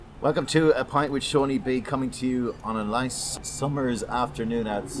Welcome to A Pint with Seaniebee, coming to you on a nice summer's afternoon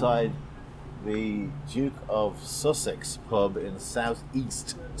outside the Duke of Sussex pub in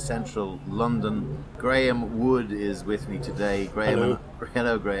southeast central London. Graham Wood is with me today.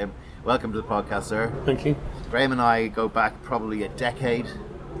 Hello, Graham. Welcome to the podcast, sir. Thank you. Graham and I go back probably a decade.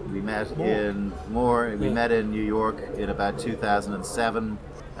 We met in New York in about 2007,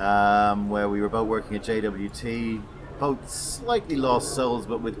 where we were both working at JWT. Both slightly lost souls,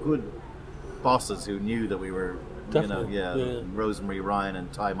 but with good bosses who knew that we were, Rosemary Ryan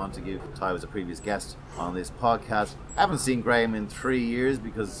and Ty Montague. Ty was a previous guest on this podcast. I haven't seen Graham in 3 years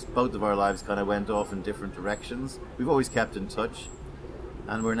because both of our lives kind of went off in different directions. We've always kept in touch,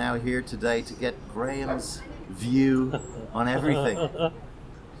 and we're now here today to get Graham's view on everything.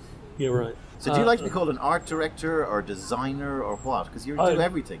 You're right. So do you like to be called an art director or designer or what? Because you do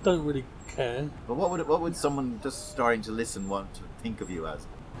everything. Don't really care. But what would someone just starting to listen want to think of you as?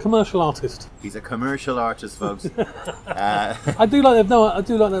 Commercial artist. He's a commercial artist, folks. I do like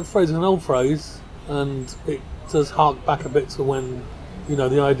that phrase. It's an old phrase, and it does hark back a bit to when,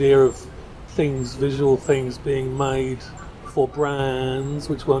 the idea of visual things being made for brands,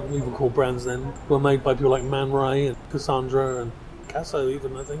 which weren't even called brands then, were made by people like Man Ray and Cassandra and Picasso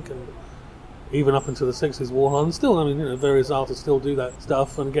even, I think, and even up into the 60s, Warhol, and still, various artists still do that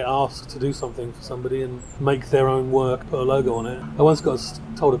stuff and get asked to do something for somebody and make their own work, put a logo on it. I once got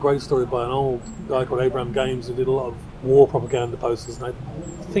told a great story by an old guy called Abraham Games who did a lot of war propaganda posters, and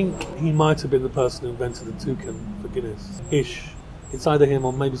I think he might have been the person who invented the toucan for Guinness-ish. It's either him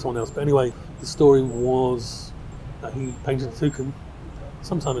or maybe someone else, but anyway, the story was that he painted a toucan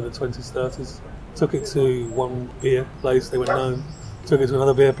sometime in the 20s, 30s, took it to one beer place, they went no, took it to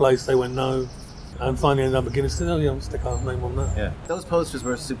another beer place, they went no, and finally ended up at Guinness. I'll stick our name on that. Yeah, those posters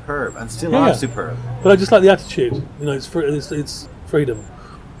were superb and still are superb. But I just like the attitude. It's freedom.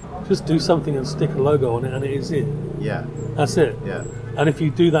 Just do something and stick a logo on it, and it is it. Yeah, that's it. Yeah, and if you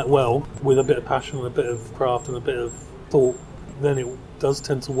do that well, with a bit of passion and a bit of craft and a bit of thought, then it does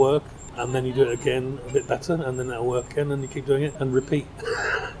tend to work. And then you do it again a bit better, and then that'll work again, and you keep doing it and repeat.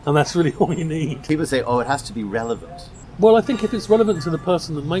 And that's really all you need. People say, it has to be relevant. Well, I think if it's relevant to the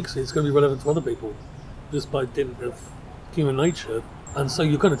person that makes it, it's going to be relevant to other people, just by dint of human nature. And so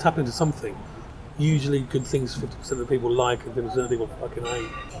you're going to tap into something. Usually good things 50% of the people like and 50% of people fucking hate.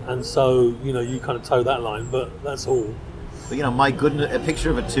 And so, you kind of toe that line, but that's all. But, my goodness, a picture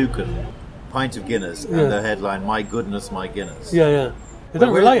of a toucan, pint of Guinness, and the headline, my goodness, my Guinness. Yeah, yeah. They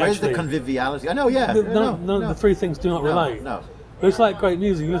don't relate, where's actually. The conviviality? I know, yeah. No, the three things do not relate. No. But it's like great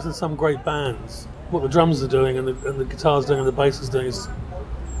music. You listen to some great bands. What the drums are doing and the guitar's doing and the bass is doing is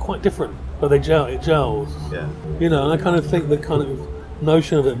quite different. But it gels. Yeah. And I kind of think the kind of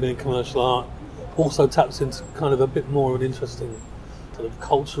notion of it being commercial art also taps into kind of a bit more of an interesting sort of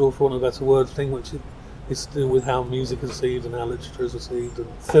cultural, for want of a better word, thing, which is to do with how music is received and how literature is received and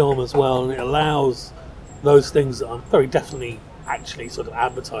film as well. And it allows those things that are very definitely actually sort of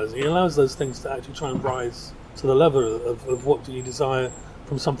advertising. It allows those things to actually try and rise to the level of what do you desire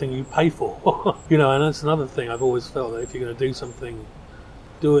from something you pay for. And that's another thing I've always felt, that if you're going to do something,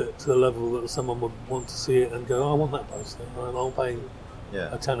 do it to the level that someone would want to see it and go, I want that poster, and I'll pay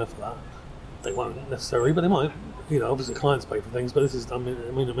a tenner for that. They won't necessarily, but they might. Obviously clients pay for things, but this is, I mean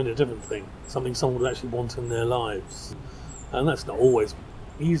a different thing. Something someone would actually want in their lives. And that's not always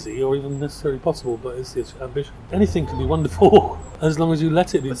easy or even necessarily possible, but it's the ambition. Anything can be wonderful as long as you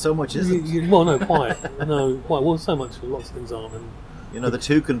let it be. But so much isn't. Well, no, quite. Well, so much. Lots of things aren't. And the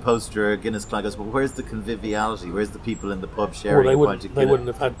toucan poster, Guinness client goes, well, where's the conviviality? Where's the people in the pub sharing a pint of Guinness? They wouldn't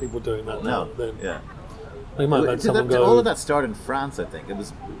have had people doing that. No. Then. Yeah. They might have had someone go. All of that started in France, I think. It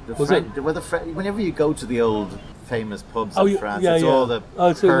was whenever you go to the old famous pubs in France, it's all the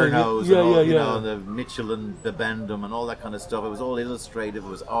Pernots and the Michelin, Bibendum, and all that kind of stuff. It was all illustrative. It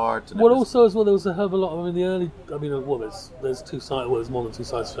was art. And there was a hell of a lot. The early. There's two sides. Well, there's more than two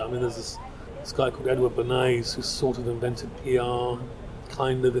sides to it. There's this guy called Edward Bernays who sort of invented PR,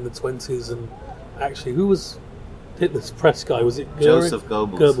 kind of in the 20s, and actually, who was Hitler's press guy? Was it Joseph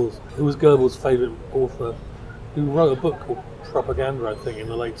Goebbels? Goebbels, who was Goebbels' favourite author, who wrote a book called Propaganda, I think, in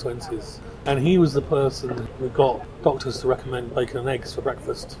the late 20s. And he was the person who got doctors to recommend bacon and eggs for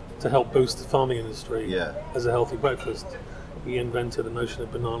breakfast to help boost the farming industry as a healthy breakfast. He invented the notion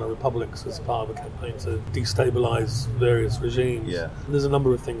of banana republics as part of a campaign to destabilise various regimes. Yeah. And there's a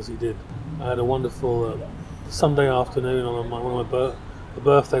number of things he did. I had a wonderful Sunday afternoon on my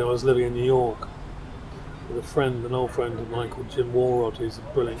birthday. I was living in New York with an old friend of mine called Jim Walrod, who's a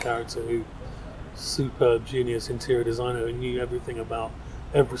brilliant character, superb genius interior designer who knew everything about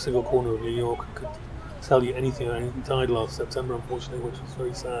every single corner of New York and could tell you anything. He died last September, unfortunately, which was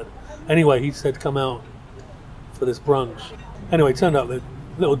very sad. Anyway, he said come out for this brunch. Anyway, it turned out the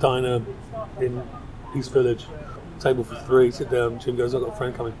little diner in East Village, table for 3, sit down. Jim goes, I've got a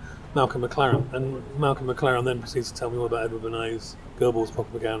friend coming, Malcolm McLaren. And Malcolm McLaren then proceeds to tell me all about Edward Bernays' Goebbels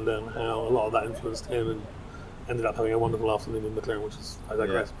propaganda and how a lot of that influenced him, and ended up having a wonderful afternoon in McLaren, which is, I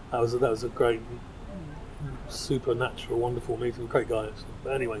digress. Yeah. That was a great, supernatural, wonderful meeting. Great guy, actually.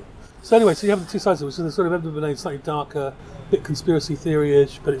 But anyway, so you have the two sides of it, which is the sort of Edward Bernays, slightly darker, bit conspiracy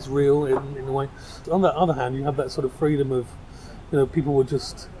theory-ish, but it's real in a way. On the other hand, you have that sort of freedom of, people were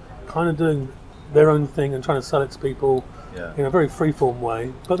just kind of doing their own thing and trying to sell it to people in a very free-form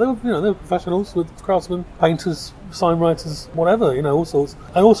way. But they were professionals, with craftsmen, painters, sign writers, whatever, all sorts.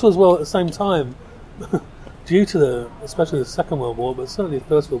 And also as well at the same time, due to especially the Second World War, but certainly the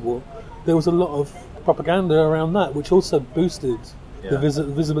First World War, there was a lot of propaganda around that, which also boosted the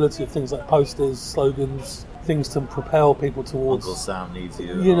visibility of things like posters, slogans, things to propel people towards. Uncle Sam needs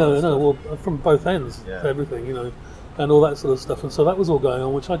you. Well, from both ends, everything, and all that sort of stuff. And so that was all going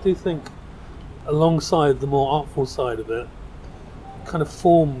on, which I do think, alongside the more artful side of it, kind of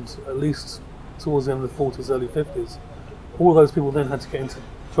formed, at least towards the end of the 40s, early 50s. All those people then had to get into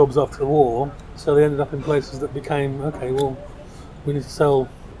jobs after the war, so they ended up in places that became, okay, well, we need to sell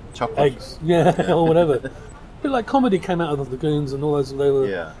chocolate, eggs, or whatever. A bit like comedy came out of the Goons and all those.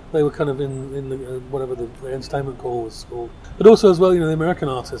 They were kind of in the whatever the entertainment corps was called. But also as well, the American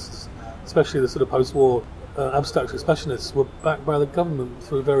artists, especially the sort of post-war abstract expressionists, were backed by the government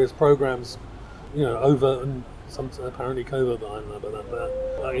through various programs, overt and some apparently covert. I don't know about that,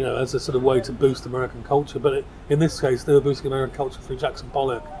 but as a sort of way to boost American culture. But in this case, they were boosting American culture through Jackson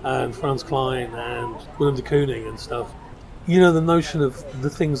Pollock and Franz Klein and Willem de Kooning and stuff. The notion of the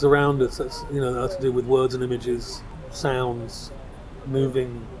things around us that's that are to do with words and images, sounds,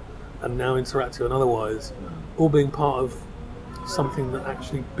 moving, and now interactive and otherwise, all being part of something that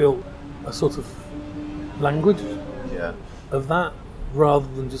actually built a sort of language of that, rather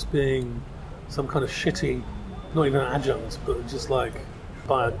than just being some kind of shitty, not even an adjunct, but just like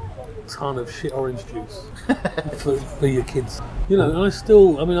buy a ton of shit orange juice for your kids. And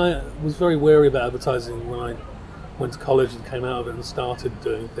I was very wary about advertising when I went to college and came out of it and started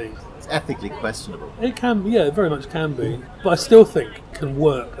doing things. It's ethically questionable. It can, it very much can be. But I still think it can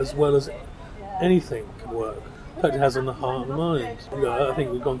work as well as anything can work. In fact, it has on the heart and the mind. I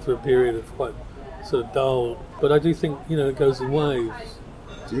think we've gone through a period of quite sort of dull, but I do think, it goes in waves.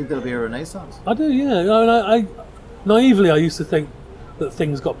 Do you think there'll be a renaissance? I do, yeah. I naively, I used to think that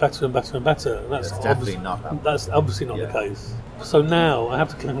things got better and better and better. And that's definitely not happening. That's obviously not the case. So now I have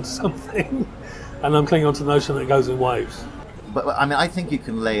to cling on to something. And I'm clinging on to the notion that it goes in waves. But I think you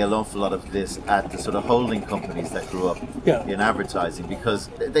can lay an awful lot of this at the sort of holding companies that grew up in advertising, because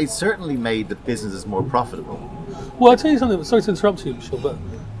they certainly made the businesses more profitable. Well, I'll tell you something, sorry to interrupt you, Michelle,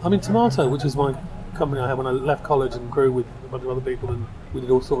 but Tomato, which is my company I had when I left college and grew with a bunch of other people, and we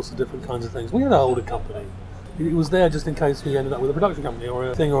did all sorts of different kinds of things. We had a holding company. It was there just in case we ended up with a production company or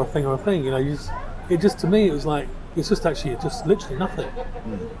a thing. To me, it was like, it's just literally nothing.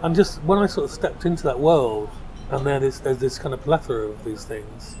 And just when I sort of stepped into that world, and there's this kind of plethora of these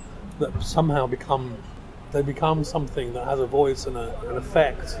things that somehow become something that has a voice and an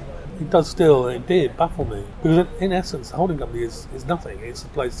effect. It did baffle me, because in essence, the holding company is nothing. It's a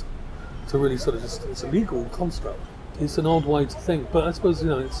place to really sort of it's a legal construct. It's an odd way to think, but I suppose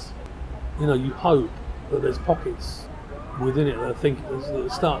it's you hope that there's pockets within it that I think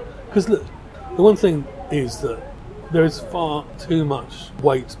that start. Because look, the one thing is that there is far too much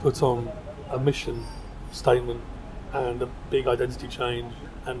weight put on a mission statement and a big identity change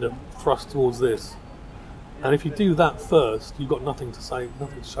and a thrust towards this. And if you do that first, you've got nothing to say,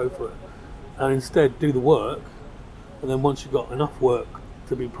 nothing to show for it. And instead do the work, and then once you've got enough work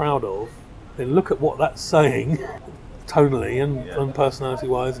to be proud of, then look at what that's saying, tonally and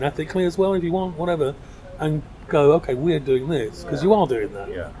personality-wise and ethically as well, if you want, whatever, and go, okay, we're doing this, because you are doing that.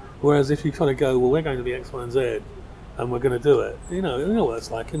 Yeah. Whereas if you kind of go, well, we're going to be X, Y, and Z, and we're going to do it, you know what it's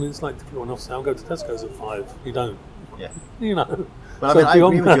like. I mean, it's like if everyone else say, I'll go to Tesco's at 5. You don't. Yeah. But I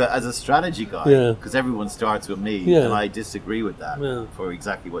agree with you as a strategy guy, because everyone starts with me, and I disagree with that for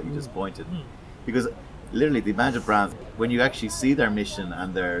exactly what you just pointed. Because literally the amount of brands, when you actually see their mission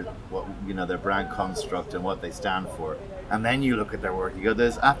and their brand construct and what they stand for, and then you look at their work, you go,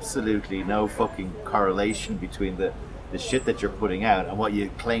 there's absolutely no fucking correlation between the shit that you're putting out and what you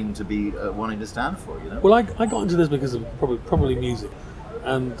claim to be wanting to stand for, Well, I got into this because of probably music.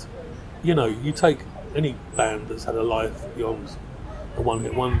 And, you take any band that's had a life beyond a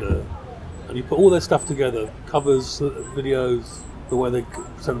one-hit wonder, and you put all their stuff together, covers, videos, the way they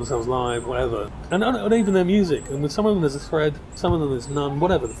present themselves live, whatever. And even their music. And with some of them there's a thread, some of them there's none,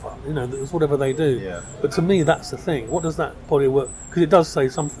 whatever the fuck. It's whatever they do. Yeah. But to me, that's the thing. What does that body of work... Because it does say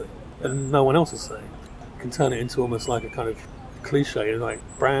something that no one else is saying. You can turn it into almost like a kind of cliche, like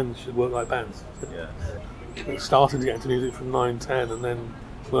brands should work like bands. Yeah. Starting to get into music from 9, 10, and then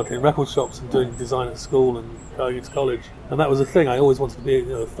working in record shops and doing design at school and going into college. And that was the thing. I always wanted to be,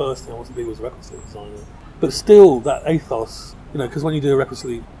 the first thing I wanted to be was a record sleeve designer. But still, that ethos, because when you do a record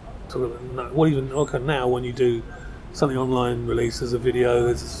sleeve, now when you do something online release, there's a video,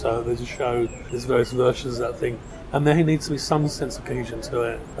 there's a show, there's various versions of that thing, and there needs to be some sense of cohesion to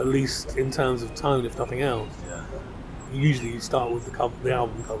it, at least in terms of tone, if nothing else. Yeah. Usually you start with the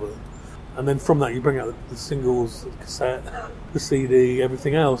album cover, and then from that you bring out the singles, the cassette, the CD,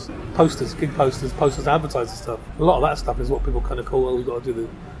 everything else, posters, gig posters, advertising stuff. A lot of that stuff is what people kind of call, we've got to do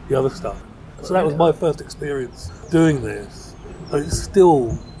the other stuff. So that was my first experience doing this. But it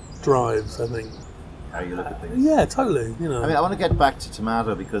still drives, I think. How you look at things. Yeah, totally. I want to get back to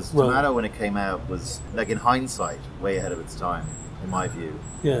Tomato, because Tomato, when it came out, was, like, in hindsight, way ahead of its time, in my view.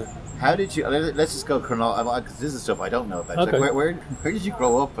 Yeah. How did you... Let's just go chronologically, because this is stuff I don't know about. Okay. Like, where did you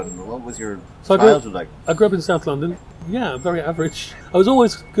grow up, and what was your childhood like? I grew up in South London. Yeah, very average. I was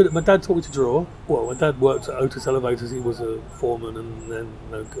always good at... My dad taught me to draw. Well, my dad worked at Otis Elevators. He was a foreman and then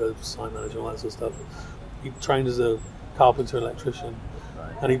a site manager and all that sort of stuff. He trained as a carpenter, electrician,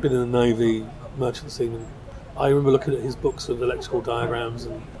 and he'd been in the Navy, merchant seaman. I remember looking at his books of electrical diagrams,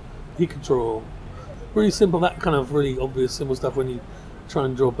 and he could draw really simple, that kind of really obvious simple stuff when you try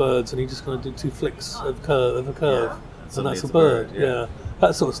and draw birds, and he just kind of do 2 flicks of a curve, and that's a bird. Yeah,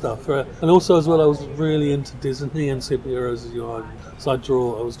 that sort of stuff. Right? And also as well, I was really into Disney and superheroes as you are. So I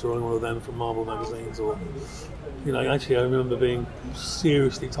was drawing all of them from Marvel magazines, or actually I remember being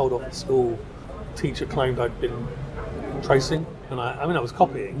seriously told off at school. Teacher claimed I'd been tracing, and I was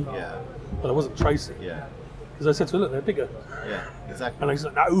copying, but I wasn't tracing. Yeah. Because I said to her, look, they're bigger. Yeah, exactly. And I was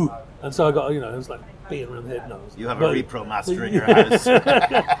like, no. And so I got, it was like being around the head. No. You have a repro master in your house.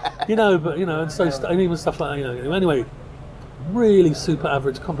 And so and even stuff like that, Anyway, really super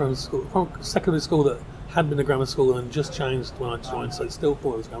average comprehensive school, secondary school that had been a grammar school and just changed when I joined, so it still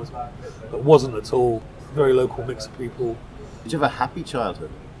thought it was grammar school, but wasn't at all. Very local mix of people. Did you have a happy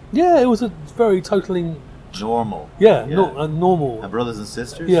childhood? Yeah, it was a very totally... Normal. Yeah. Normal. And brothers and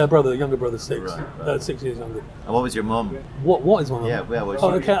sisters? Yeah, younger brother, 6. Right. 6 years younger. And what was your mum? What is my mum? Yeah,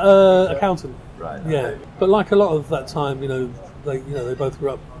 accountant. Right. Yeah, but like a lot of that time, they both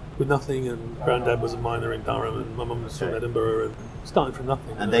grew up with nothing, and Granddad was a miner in Durham, and my mum was from Edinburgh, and started from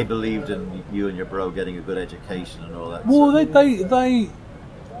nothing. And they believed in you and your bro getting a good education and all that. Well, they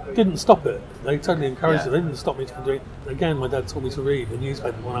didn't stop it. They totally encouraged it. They didn't stop me from doing it. Again, my dad taught me to read the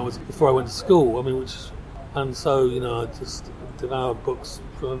newspaper before I went to school. And so, I just devoured books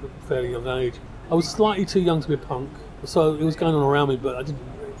from a fairly young age. I was slightly too young to be a punk, so it was going on around me, but it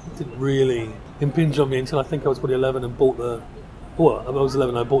didn't really impinge on me until I think I was probably 11 and bought I was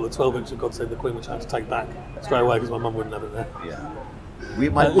 11 and I bought the 12-inch of God Save the Queen, which I had to take back straight away because my mum wouldn't have it there. Yeah.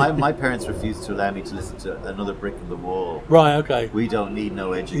 My parents refused to allow me to listen to Another Brick in the Wall. Right, okay. We don't need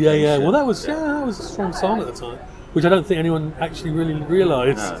no education. Yeah. Well, that was a strong song at the time, which I don't think anyone actually really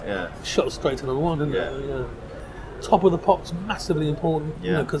realised. No, yeah. Shot straight to number 1, didn't it? Yeah. Top of the Pops, massively important,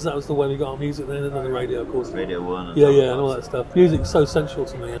 because that was the way we got our music then, and then the radio, of course. Radio 1. And all that stuff. Music's so central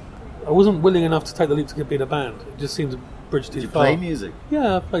to me. I wasn't willing enough to take the leap to be in a band. It just seemed a bridge too far. Did you play music?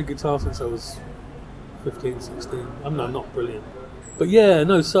 Yeah, I played guitar since I was 15, 16. I'm not brilliant. But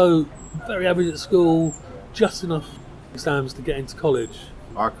so very average at school, just enough exams to get into college.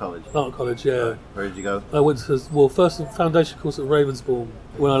 Art college? Art college, yeah. Where did you go? I went to, first a foundation course at Ravensbourne.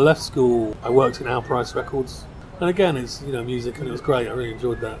 When I left school, I worked in Al Price Records. And again, it's, music, and it was great. I really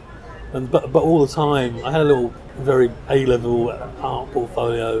enjoyed that. But all the time, I had a little, very A-level art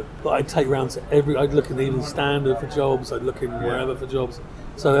portfolio that I'd take round to I'd look in the Evening Standard for jobs, I'd look in wherever for jobs.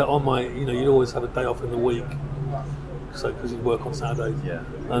 So on my, you'd always have a day off in the week. So, because you'd work on Saturdays. Yeah.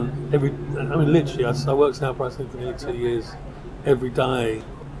 And literally, I worked in Al Price for nearly 2 years. Every day,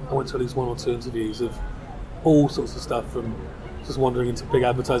 I went to at least 1 or 2 interviews of all sorts of stuff, from just wandering into big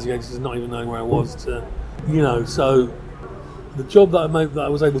advertising agencies and not even knowing where I was to, so the job that I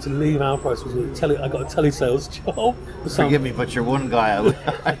was able to leave Al Price was I got a telesales job. Forgive me, but you're one guy.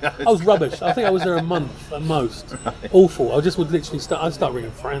 I was rubbish. I think I was there a month at most. Right. Awful. I just would literally I'd start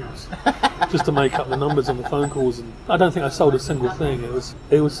ringing friends just to make up the numbers on the phone calls, and I don't think I sold a single thing.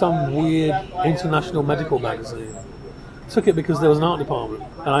 It was some weird international medical magazine. Took it because there was an art department,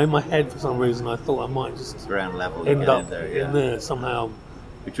 and in my head for some reason I thought I might just ground level end up in there, in there somehow.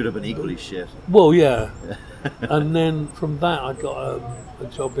 Which would have been equally shit. Well, yeah. And then from that, I got a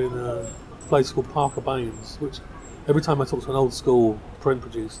job in a place called Parker Baines, which every time I talk to an old school print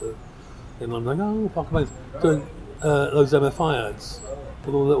producer in London, I go, oh, Parker Baines, doing those MFI ads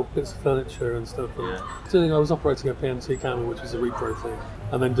with all the little bits of furniture and stuff. I was operating a PMT camera, which is a repro thing,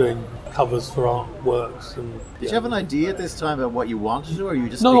 and then doing covers for artworks. And Did you have an idea at this time about what you wanted to do, or you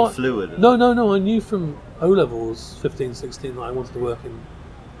just being fluid? No. I knew from O-levels, 15, 16, that I wanted to work in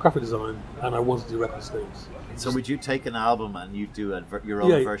graphic design, and I wanted to do record sleeves. So would you take an album and you do your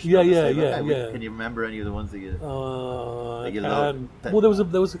own version of the sleeve? Yeah. Can you remember any of the ones that you loved? Well, there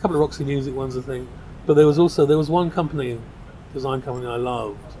was a couple of Roxy Music ones, I think, but there was one design company I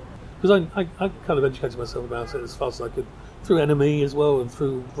loved, because I kind of educated myself about it as fast as I could through NME as well, and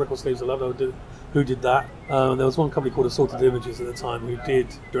through record sleeves I loved. Who did that? There was one company called Assorted Images at the time who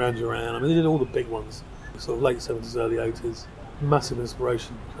did Duran Duran. I mean, they did all the big ones, sort of late 70s, early 80s. Massive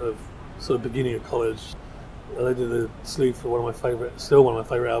inspiration of sort of beginning of college. They did a sleeve for one of my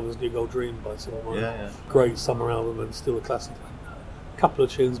favourite albums, New Gold Dream by Seaniebee. Great summer album and still a classic. A couple of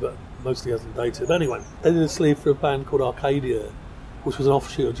tunes, but mostly hasn't dated. But anyway, they did a sleeve for a band called Arcadia, which was an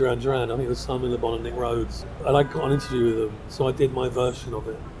offshoot of Duran Duran. I think it was Simon Le Bon and Nick Rhodes. And I got an interview with them, so I did my version of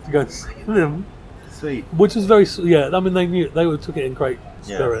it to go and see them. Sweet. Which was very, I mean, they took it in great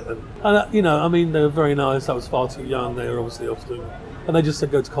spirit. And they were very nice. I was far too young. They were obviously off doing, and they just said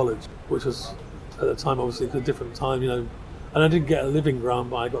go to college, which was at the time obviously a different time, And I didn't get a living grant,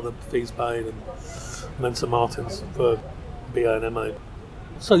 but I got the fees paid and then St Martin's for BA and MA.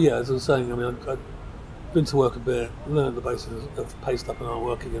 So as I was saying, I mean, I'd been to work a bit, learned the basics of paste up and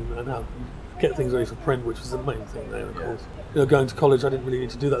artworking and how to get things ready for print, which was the main thing there, of course. Going to college, I didn't really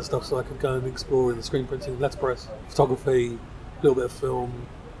need to do that stuff, so I could go and explore in the screen printing, letterpress, photography, a little bit of film,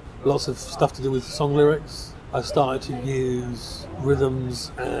 lots of stuff to do with song lyrics. I started to use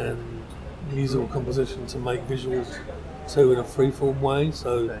rhythms and musical composition to make visuals too in a freeform way.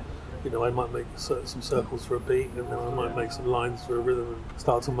 So, I might make some circles for a beat, and then I might make some lines for a rhythm and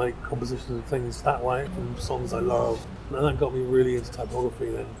start to make compositions and things that way from songs I love. And that got me really into typography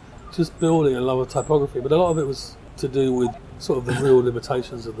then. Just building a love of typography, but a lot of it was to do with sort of the real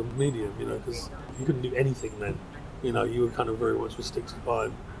limitations of the medium, because you couldn't do anything then. You were kind of very much restricted by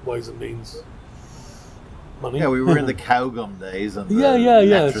ways and means. Money. Yeah, we were in the Cowgum days and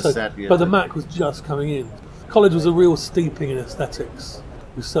but the Mac was just coming in. College was a real steeping in aesthetics.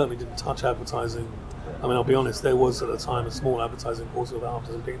 We certainly didn't touch advertising. I mean, I'll be honest, there was at the time a small advertising course of about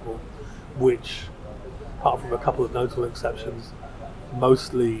 1,000 people, which, apart from a couple of notable exceptions,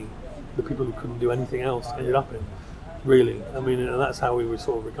 mostly the people who couldn't do anything else ended up in, really. I mean, and that's how we were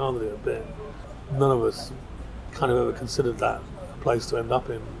sort of regarded it a bit. None of us kind of ever considered that a place to end up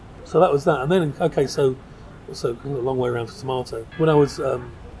in. So that was that. And then, so a long way around to Tomato. When I was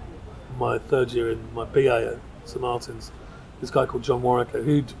my third year in my BA at St Martin's, this guy called John Warwicker,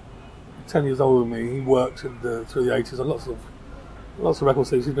 who'd 10 years older than me, he worked through the 80s on lots of record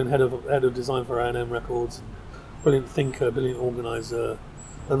sleeves. He'd been head of design for A&M Records, brilliant thinker, brilliant organiser.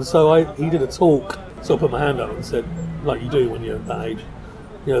 And so he did a talk, so I put my hand up and said, like you do when you're that age,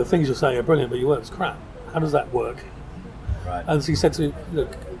 the things you're saying are brilliant, but your work's crap. How does that work? Right. And so he said to me,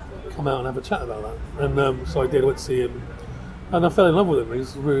 look, come out and have a chat about that. And so I did. I went to see him, and I fell in love with him.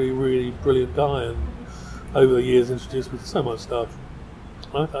 He's a really, really brilliant guy, and over the years introduced me to so much stuff.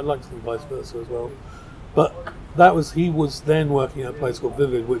 I'd like to think vice versa as well. But he was then working at a place called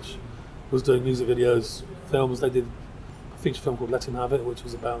Vivid, which was doing music videos, films. They did a feature film called Let Him Have It, which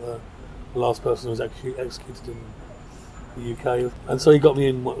was about the last person who was executed in the UK. And so he got me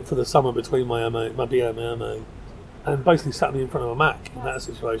in for the summer between my BA and my MA, and basically sat me in front of a Mac in that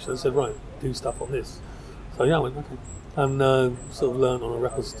situation and said, right, do stuff on this. So I went, okay. And sort of learned on a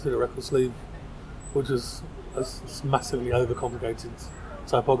record sleeve, which was a massively overcomplicated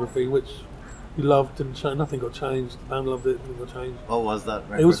typography, which he loved, didn't change, nothing got changed. The band loved it, didn't got changed. What was that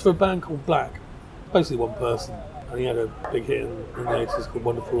record? It was for a band called Black, basically one person, and he had a big hit in the 80s called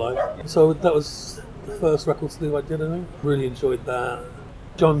Wonderful Life. So that was the first record sleeve I did, I think. Really enjoyed that.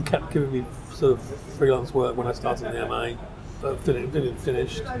 John kept giving me sort of freelance work when I started in the MA. Didn't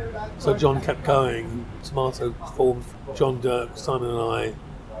finished, so John kept going. Tomato formed. John, Dirk, Simon and I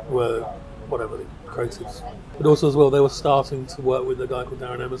were whatever the creatives. But also as well, they were starting to work with a guy called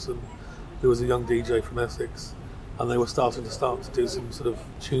Darren Emerson, who was a young DJ from Essex, and they were starting to do some sort of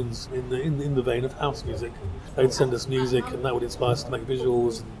tunes in the vein of house music. They'd send us music, and that would inspire us to make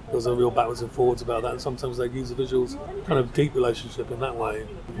visuals. There was a real backwards and forwards about that, and sometimes they'd use the visuals. Kind of deep relationship in that way.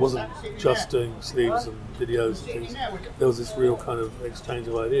 It wasn't just doing sleeves and videos and things. There was this real kind of exchange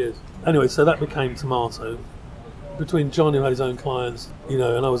of ideas. Anyway, so that became Tomato, between John, who had his own clients, and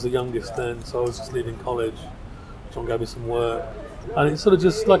I was the youngest then, so I was just leaving college. John gave me some work. And it's sort of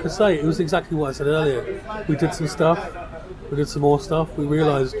just, like I say, it was exactly what I said earlier. We did some stuff, we did some more stuff. We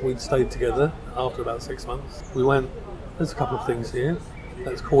realised we'd stayed together after about 6 months. We went, there's a couple of things here,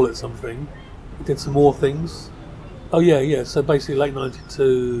 let's call it something. We did some more things. Oh yeah, so basically late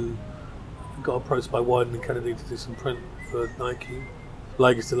 92, got approached by Wyden and Kennedy to do some print for Nike.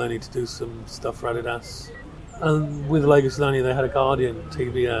 Lagos Delaney to do some stuff for Adidas. And with Lagos Delaney, they had a Guardian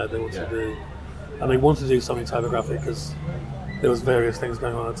TV ad they wanted to do. And they wanted to do something typographic because there was various things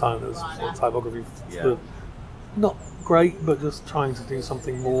going on at the time. There was sort of typography, sort of not great, but just trying to do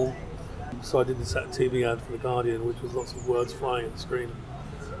something more. So I did this TV ad for the Guardian, which was lots of words flying at the screen,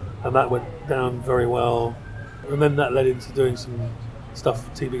 and that went down very well. And then that led into doing some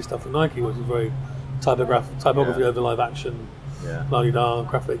stuff, TV stuff for Nike, which was very typography over live action, la-di-da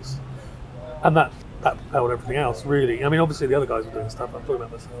graphics, and that propelled everything else, really. I mean, obviously the other guys were doing stuff. I'm talking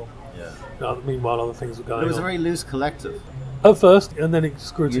about myself. Meanwhile, other things were going on. It was a very loose collective. At first, and then it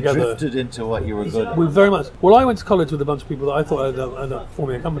grew together. You drifted into what you were good at. We very much. Well, I went to college with a bunch of people that I thought I'd end up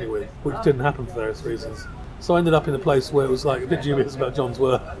forming a company with, which didn't happen for various reasons. So I ended up in a place where it was like a bit dubious about John's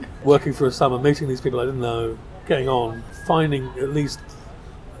work, working for a summer, meeting these people I didn't know, getting on, finding at least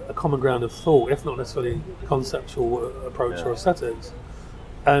a common ground of thought, if not necessarily conceptual approach or aesthetics,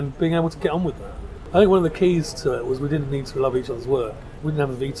 and being able to get on with that. I think one of the keys to it was we didn't need to love each other's work. We didn't have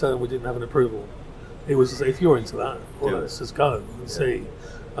a veto and we didn't have an approval. It was just, if you're into that, well, let's just go and see.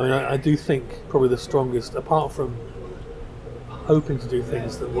 I mean, I do think probably the strongest, apart from hoping to do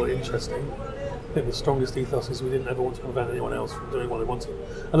things that were interesting, I think the strongest ethos is we didn't ever want to prevent anyone else from doing what they wanted,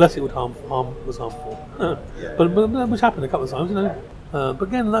 unless it would was harmful. But which happened a couple of times, But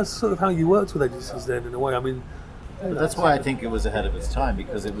again, that's sort of how you worked with agencies then, in a way. I mean, but that's why I think it was ahead of its time,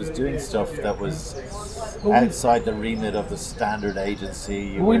 because it was doing stuff that was outside the remit of the standard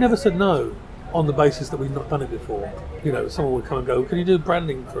agency. We never said no on the basis that we'd not done it before. Someone would come and go, can you do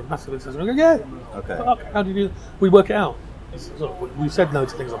branding for a massive accessory? I go, yeah. Okay. How do you do it? We work it out. So we said no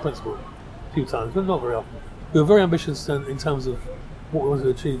to things on principle a few times, but not very often. We were very ambitious in terms of what we wanted to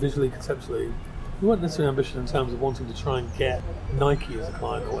achieve visually, conceptually. We weren't necessarily ambitious in terms of wanting to try and get Nike as a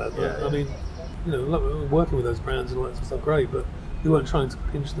client or whatever. I mean, working with those brands and all that sort of stuff, great, but we weren't trying to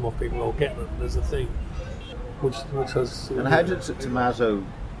pinch them off people or get them as a thing. Which has. And how did Tomato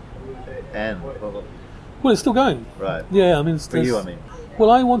end? Well, it's still going. Right. Yeah, I mean, for you, I mean.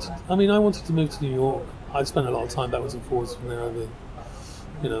 Well, I wanted to move to New York. I spent a lot of time backwards and forwards from there over,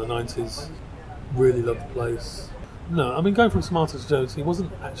 the 90s. Really loved the place. No, I mean, going from Tomato to Jonesy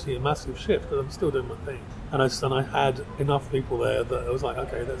wasn't actually a massive shift, but I'm still doing my thing. And I had enough people there that I was like,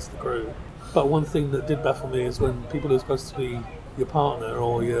 okay, that's the crew. But one thing that did baffle me is when people who are supposed to be your partner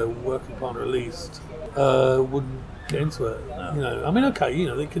or your working partner at least wouldn't get into it. No. I mean, okay,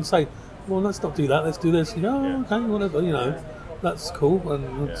 they can say, well, let's not do that, let's do this. Okay, whatever, that's cool,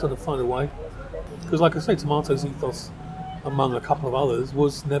 and we'll sort of find a way. Because like I say, Tomato's ethos, among a couple of others,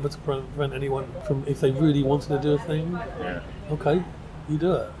 was never to prevent anyone from, if they really wanted to do a thing, okay, you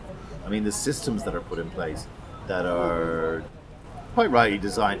do it. I mean, the systems that are put in place that are quite rightly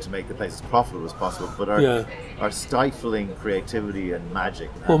designed to make the place as profitable as possible, but are stifling creativity and magic.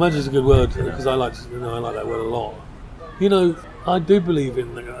 Well, magic's a good word, because I like that word a lot. I do believe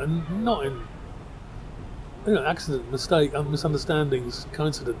in, not in accident, mistake, misunderstandings,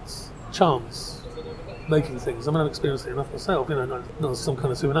 coincidence, chance, making things. I mean, I've experienced it enough myself, not some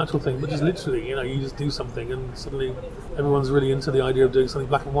kind of supernatural thing, but just literally, you just do something and suddenly everyone's really into the idea of doing something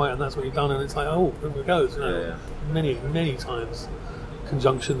black and white, and that's what you've done, and it's like, oh, there it goes, Many, many times,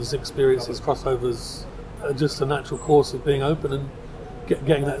 conjunctions, experiences, crossovers, are just a natural course of being open and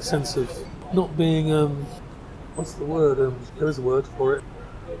getting that sense of not being, what's the word? There is a word for it.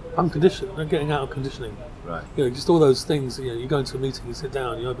 Unconditioned, getting out of conditioning. Right. Just all those things. You go into a meeting, you sit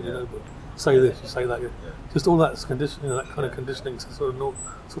down, you open your notebook, say this, you say that. Just all that's conditioning, that kind of conditioning to sort of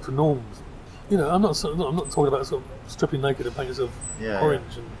norms. I'm not talking about sort of stripping naked and painting yourself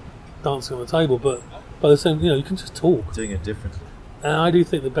orange and dancing on the table, but by the same, you can just talk. Doing it different. And I do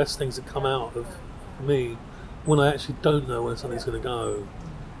think the best things that come out of me when I actually don't know where something's going to go,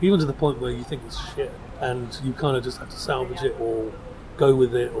 even to the point where you think it's shit, and you kind of just have to salvage it or go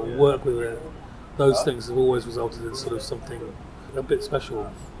with it or work with it. Those things have always resulted in sort of something a bit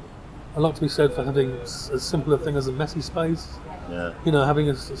special. A lot to be said for having a simpler thing as a messy space. Yeah. Having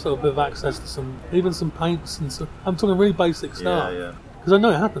a sort of bit of access to some paints and some, I'm talking really basic stuff. Yeah. Because I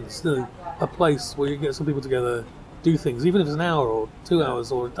know it happens. A place where you get some people together, do things, even if it's an hour or 2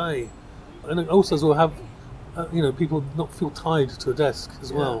 hours or a day, and it also will have, people not feel tied to a desk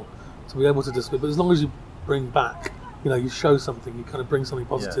as well, to be able to just. But as long as you bring back. You show something, you kind of bring something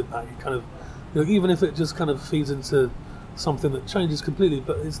positive back. You kind of, even if it just kind of feeds into something that changes completely,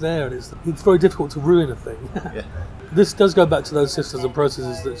 but it's there, and it's very difficult to ruin a thing. Yeah. This does go back to those systems and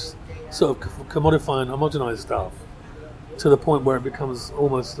processes that sort of commodify and homogenize stuff to the point where it becomes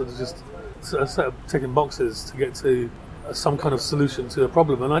almost sort of just a set of ticking boxes to get to some kind of solution to a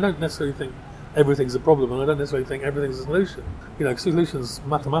problem. And I don't necessarily think everything's a problem, and I don't necessarily think everything's a solution. Solutions,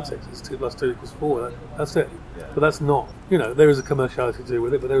 mathematics, it's 2 + 2 = 4. That's it. Yeah. But that's not. There is a commerciality to do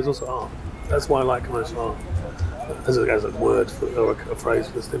with it, but there is also art. That's why I like commercial art as a word or a phrase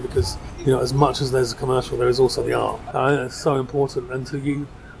for this thing, because as much as there's a commercial, there is also the art. It's so important, and to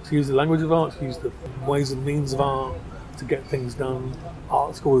use the language of art, to use the ways and means of art to get things done.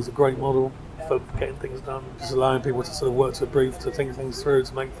 Art school is a great model for getting things done, just allowing people to sort of work to a brief, to think things through,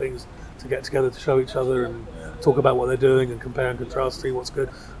 to make things, to get together, to show each other and talk about what they're doing and compare and contrast, see what's good.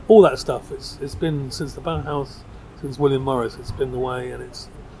 All that stuff. It's been since the Bauhaus, since William Morris. It's been the way, and it's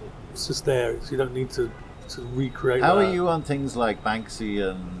just there. You don't need to recreate. How are you on things like Banksy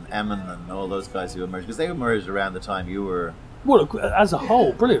and Emin and all those guys who emerged? Because they emerged around the time you were. Well, as a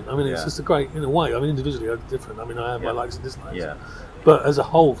whole, brilliant. I mean, it's just a great, in a way. I mean, individually, I'm different. I mean, I have my likes and dislikes. Yeah. But as a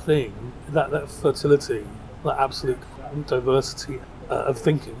whole thing, that fertility, that absolute diversity of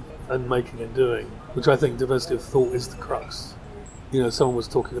thinking and making and doing, which I think diversity of thought is the crux. Someone was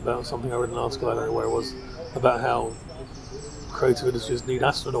talking about something, I read an article, I don't know where it was, about how creative industries need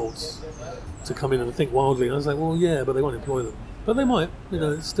astronauts to come in and think wildly. And I was like, well, yeah, but they won't employ them. But they might,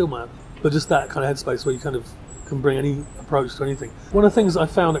 it still might. But just that kind of headspace where you kind of can bring any approach to anything. One of the things I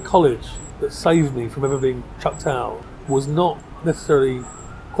found at college that saved me from ever being chucked out was not necessarily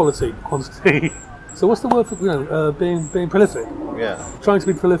quality, quantity. So what's the word for being prolific? Yeah. Trying to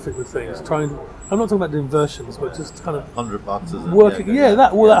be prolific with things. I'm not talking about doing versions, but just kind of 100 boxes. Working.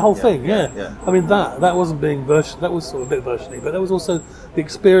 That whole thing. Yeah. I mean that wasn't being version. That was sort of a bit versiony, but that was also the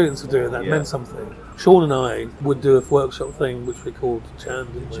experience of doing that meant something. Sean and I would do a workshop thing which we called Jam.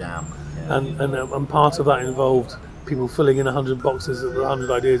 Yeah. And part of that involved people filling in 100 boxes of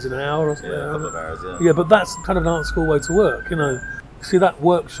 100 ideas in an hour or something. Yeah, a couple of hours, Yeah, but that's kind of an art school way to work, See, that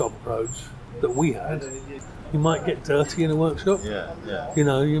workshop approach that we had, you might get dirty in a workshop. Yeah.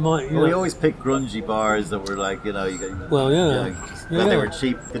 You might. We always picked grungy bars that were like, you got. Well, They were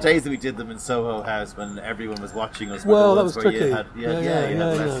cheap. The days that we did them in Soho House when everyone was watching us. Well, that was tricky. You had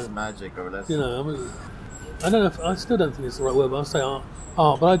less magic or less. I mean, I don't know. I still don't think it's the right word, but I'll say art.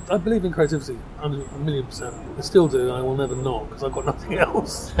 But I believe in creativity, 1,000,000%. I still do, and I will never not, because I've got nothing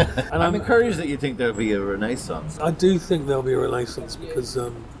else. And I'm encouraged that you think there'll be a renaissance. I do think there'll be a renaissance, because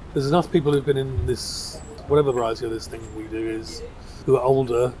there's enough people who've been in this, whatever variety of this thing we do is, who are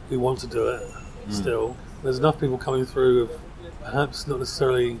older, who want to do it still. There's enough people coming through of perhaps not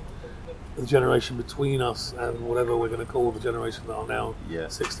necessarily the generation between us and whatever we're going to call the generation that are now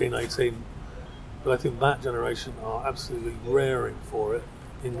 16, 18. But I think that generation are absolutely raring for it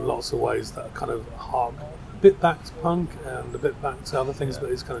in lots of ways that kind of hark a bit back to punk and a bit back to other things,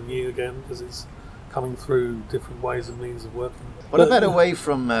 but it's kind of new again because it's coming through different ways and means of working. What about away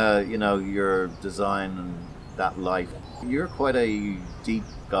from your design and that life? You're quite a deep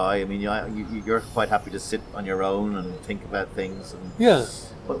guy. I mean, you're quite happy to sit on your own and think about things. And,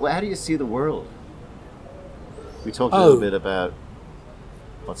 But how do you see the world? We talked a little bit about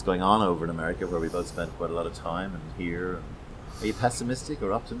what's going on over in America, where we both spent quite a lot of time, and here. Are you pessimistic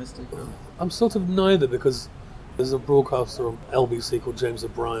or optimistic? Or? I'm sort of neither, because there's a broadcaster on LBC called James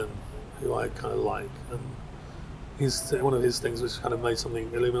O'Brien, who I kind of like, and one of his things which kind of made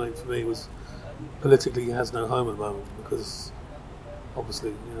something illuminate for me was politically he has no home at the moment, because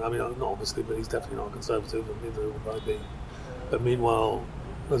obviously, not obviously, but he's definitely not a conservative, and neither would I be. But meanwhile,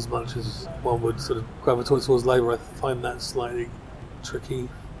 as much as one would sort of gravitate towards Labour, I find that slightly tricky.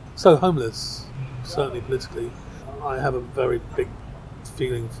 So homeless, certainly politically, I have a very big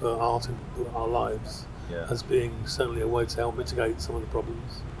feeling for art in our lives as being certainly a way to help mitigate some of the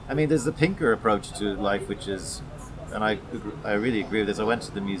problems. I mean, there's the Pinker approach to life, which is, and I really agree with this. I went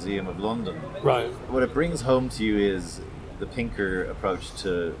to the Museum of London. Right. What it brings home to you is the Pinker approach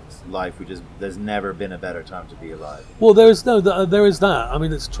to life, which is there's never been a better time to be alive. Well, there is that. I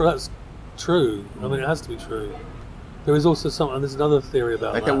mean, it's that's true. I mean, it has to be true. There is also and there's another theory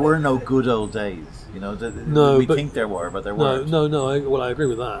about like that. There were no good old days, we think there were, but there weren't. No. I agree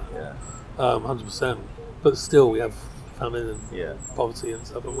with that. 100%. But still, we have famine and poverty and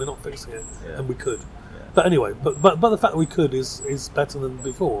stuff, and we're not fixing it, and we could. But anyway, but the fact that we could is better than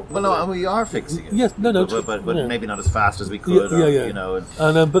before. Well, no, and we are fixing it. Yes, but maybe not as fast as we could.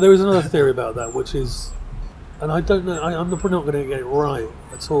 And but there is another theory about that, which is, and I don't know, I'm probably not going to get it right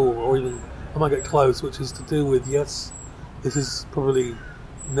at all, or even I might get close, which is to do with, yes, this is probably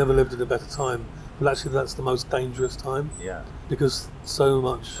never lived in a better time, but actually that's the most dangerous time. Yeah. Because so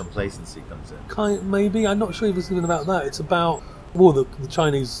much complacency comes in. Maybe, I'm not sure if it's even about that. It's about, well, the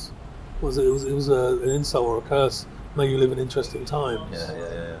Chinese, it was an insult or a curse. May you live in interesting times.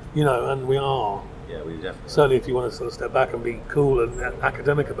 Yeah. You know, and we are. Yeah, we definitely. Certainly, if you want to sort of step back and be cool and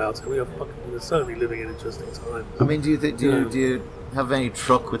academic about it, we're certainly living in interesting times. I mean, do you have any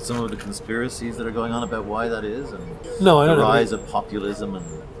truck with some of the conspiracies that are going on about why that is, and no, I don't the rise of populism? And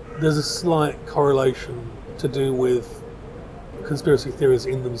there's a slight correlation to do with conspiracy theories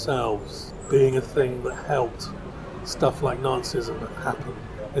in themselves being a thing that helped stuff like Nazism happen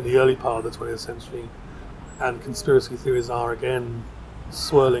in the early part of the 20th century, and conspiracy theories are again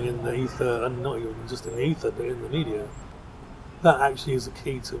swirling in the ether, and not even just in the ether but in the media. That actually is a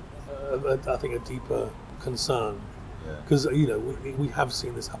key to I think a deeper concern, because we have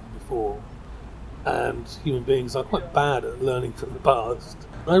seen this happen before, and human beings are quite bad at learning from the past.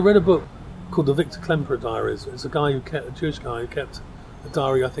 I read a book called the Victor Klemperer Diaries. It's a Jewish guy who kept a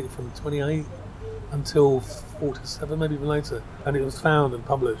diary, I think, from 28 until 47, maybe even later, and it was found and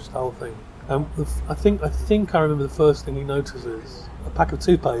published, the whole thing. And I think I remember the first thing he notices: a pack of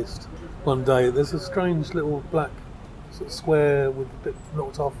toothpaste. One day, there's a strange little black sort of square with a bit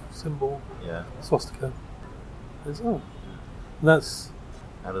knocked off symbol, swastika. It's that's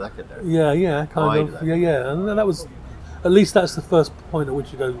how did that get there? Yeah, kind of. Yeah, and that was, at least that's the first point at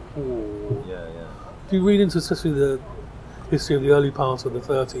which you go, ooh. Yeah. If you read into especially the history of the early part of the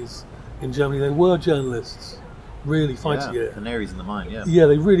 30s in Germany, they were journalists, really fighting it. Canaries in the mine, Yeah,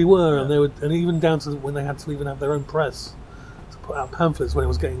 they really were, and even down to when they had to even have their own press to put out pamphlets when it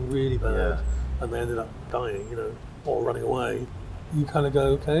was getting really bad, and they ended up dying, or running away. You kind of go,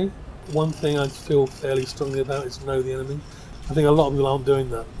 okay. One thing I feel fairly strongly about is know the enemy. I think a lot of people aren't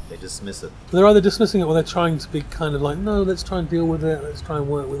doing that. They dismiss it. They're either dismissing it or they're trying to be kind of like, no, let's try and deal with it, let's try and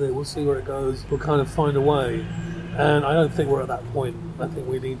work with it, we'll see where it goes, we'll kind of find a way. And I don't think we're at that point. I think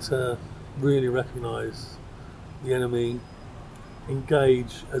we need to really recognise the enemy,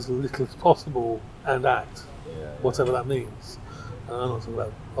 engage as little as possible, and act, whatever that means. And I'm not talking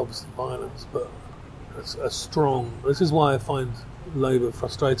about, obviously, violence, but a strong... This is why I find Labour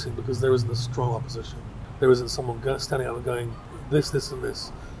frustrating, because there isn't a strong opposition. There isn't someone standing up and going, this, and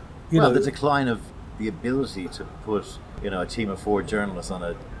this. The decline of the ability to put, a team of 4 journalists on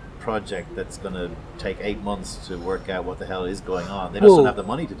a project that's going to take 8 months to work out what the hell is going on. They just don't have the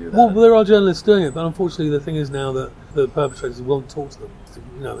money to do that. Well, there are journalists doing it, but unfortunately the thing is now that the perpetrators won't talk to them.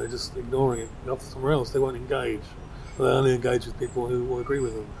 They're just ignoring it off somewhere else. They won't engage. They only engage with people who will agree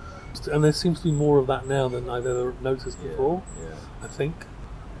with them. And there seems to be more of that now than I've ever noticed before, I think.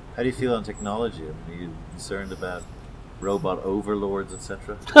 How do you feel on technology? Are you concerned about robot overlords,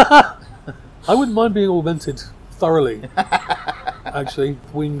 etc.? I wouldn't mind being augmented thoroughly. Actually,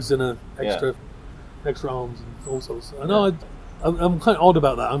 wings and extra arms and all sorts. I know I'm kind of odd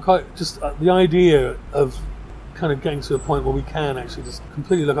about that. I'm quite just the idea of kind of getting to a point where we can actually just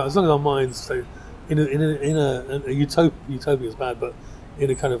completely look at, as long as our minds stay in a utopia is bad, but in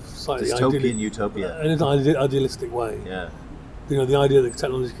a kind of slightly dystopian utopia, in an idealistic way. Yeah. The idea that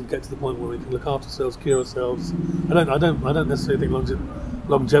technology can get to the point where we can look after ourselves, cure ourselves. I don't necessarily think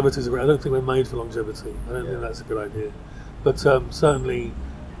longevity is a great. I don't think we're made for longevity. I don't think that's a good idea. But certainly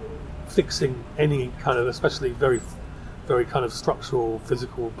fixing any kind of, especially very, very kind of structural,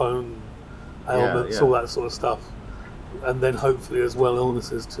 physical bone ailments, all that sort of stuff, and then hopefully as well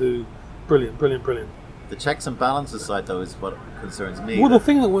illnesses too. Brilliant. The checks and balances side, though, is what concerns me. Well, the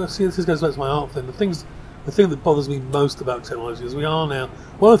thing this goes back to my art thing. The thing that bothers me most about technology is we are now.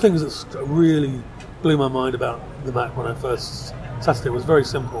 One of the things that really blew my mind about the Mac when I first tested it was very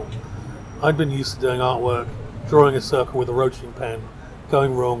simple. I'd been used to doing artwork, drawing a circle with a roaching pen,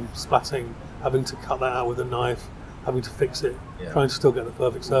 going wrong, splatting, having to cut that out with a knife, having to fix it, trying to still get the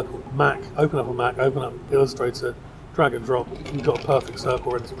perfect circle. Open up Illustrator, drag and drop, you've got a perfect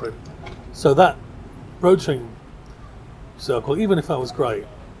circle ready to print. So that roaching circle, even if that was great,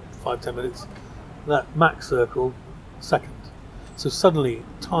 5-10 minutes, that Mac circle, second. So suddenly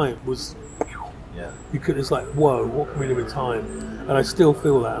time was, it's like, whoa, what can we do with time? And I still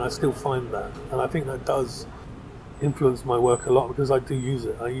feel that, and I still find that, and I think that does influence my work a lot because I do use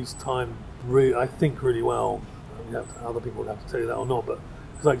it. I use time, I think really well. Other people would have to tell you that or not, but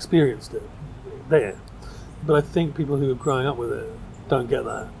because I experienced it there. But I think people who are growing up with it don't get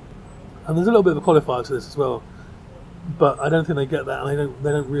that. And there's a little bit of a qualifier to this as well, but I don't think they get that, and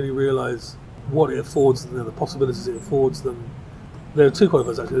they don't really realise what it affords them, the possibilities it affords them. There are 2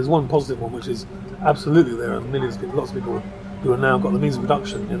 qualifiers actually. There's one positive one, which is absolutely there are millions of people, lots of people who have now got the means of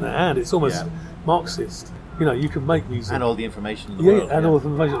production in their hand. It's almost Yeah. Marxist. You know, you can make music. And all the information in the Yeah, world. and all the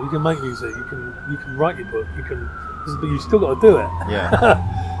information. You can make music. You can write your book. But you still got to do it. Yeah.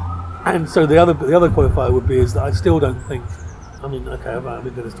 And so the other qualifier would be is that I still don't think. I mean, okay, I've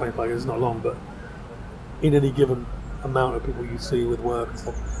been doing this 25 years. It's not long, but in any given amount of people you see with work and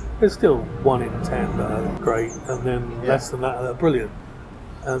stuff, there's still 1 in 10 that are great, and then less than that are brilliant.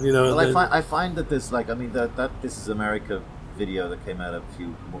 You know. Well, I find that this, like, I mean, that This Is America video that came out a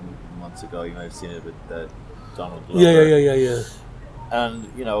few months ago. You might have seen it with Donald Glover. Yeah.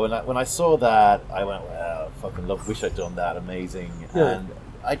 And you know, when I saw that, I went, "Wow, fucking love! Wish I'd done that. Amazing." Yeah. And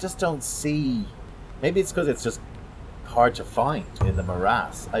I just don't see. Maybe it's because it's just hard to find in the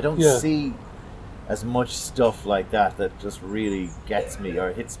morass. I don't see as much stuff like that just really gets me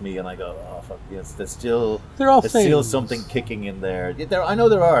or hits me, and I go, "Oh fuck yes!" There's still something kicking in there. I know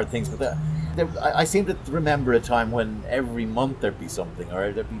there are things, but I seem to remember a time when every month there'd be something,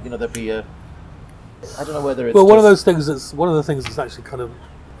 or there'd be a. I don't know whether it's. Well, one of the things that's actually kind of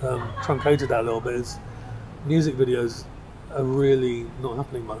truncated that a little bit is music videos are really not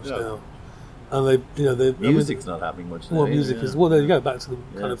happening much now, and music's not happening much now. Well, music is. Well, there you go. Back to the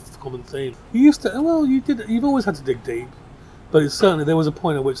kind of common theme. You used to. Well, you've always had to dig deep, but it's certainly there was a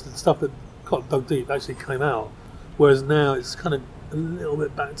point at which the stuff that got dug deep actually came out, whereas now it's kind of a little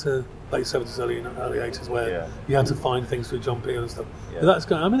bit back to late 70s, early 80s, where you had to find things to jump in and stuff. Yeah. But that's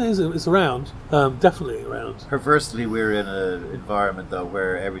going. I mean, it's around, definitely around. Perversely, we're in an environment though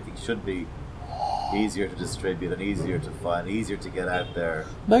where everything should be easier to distribute and easier to find, easier to get out there.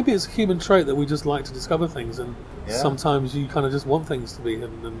 Maybe it's a human trait that we just like to discover things, and sometimes you kind of just want things to be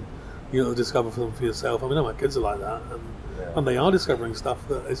hidden and you discover them for yourself. I mean, my kids are like that, and they are discovering stuff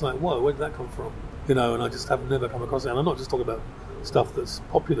that it's like, whoa, where did that come from? You know, and I just have never come across it. And I'm not just talking about stuff that's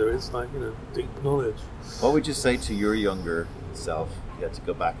popular, it's like, deep knowledge. What would you say to your younger self? You had to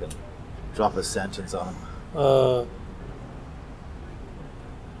go back and drop a sentence on him.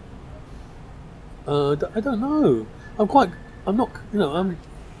 I don't know.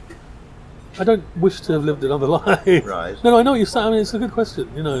 I don't wish to have lived another life. Right. No, I know what you're saying. I mean, it's a good question,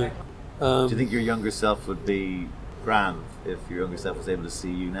 Do you think your younger self would be grand if your younger self was able to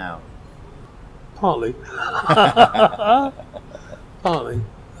see you now? Partly. Partly.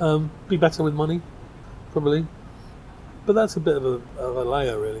 Be better with money, probably. But that's a bit of a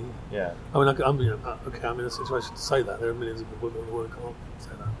layer, really. Yeah. I mean, I'm in a situation to say that. There are millions of women in the world who can't say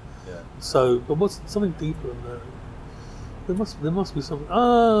that. Yeah. So, but what's something deeper than that? There must be something.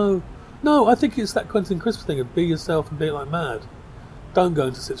 Oh, no, I think it's that Quentin Crisp thing of be yourself and be it like mad. Don't go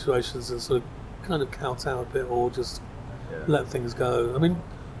into situations and sort of kind of kowtow a bit or just let things go. I mean,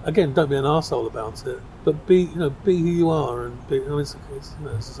 again, don't be an arsehole about it, but be who you are and be. I mean, it's as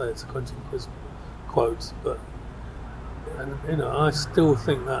I say, it's a Quentin Crisp quote, but I still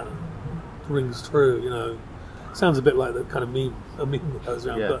think that rings true. It sounds a bit like the kind of meme that goes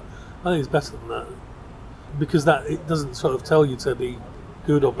around, but I think it's better than that because that it doesn't sort of tell you to be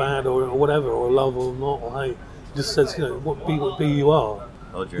good or bad or whatever or love or not or hate. It just says what be you are.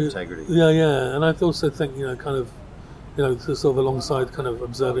 Hold your integrity. Yeah, and I also think kind of. Sort of alongside kind of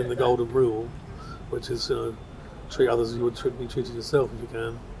observing the golden rule, which is, treat others as you would be treated yourself if you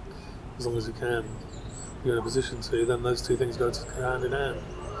can, as long as you can, you're in a position to, then those two things go hand in hand,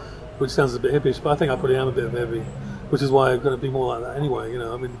 which sounds a bit hippish, but I think I probably am a bit of a hippie, which is why I'm going to be more like that anyway,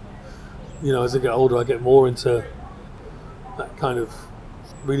 I mean, as I get older, I get more into that kind of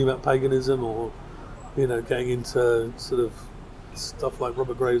reading about paganism or, getting into sort of stuff like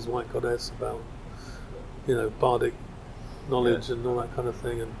Robert Graves' White Goddess about, bardic knowledge and all that kind of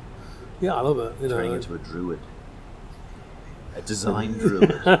thing, and I love it. Turning into a druid, a design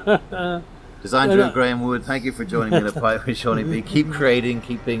druid. Design druid Graham Wood, thank you for joining me in a pint with Seaniebee. Keep creating,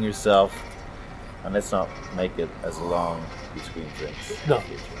 keep being yourself, and let's not make it as long between drinks. No,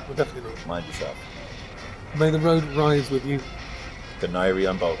 well, definitely not. Mind yourself. May the road rise with you. Good night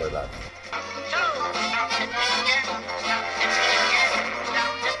on both our lads.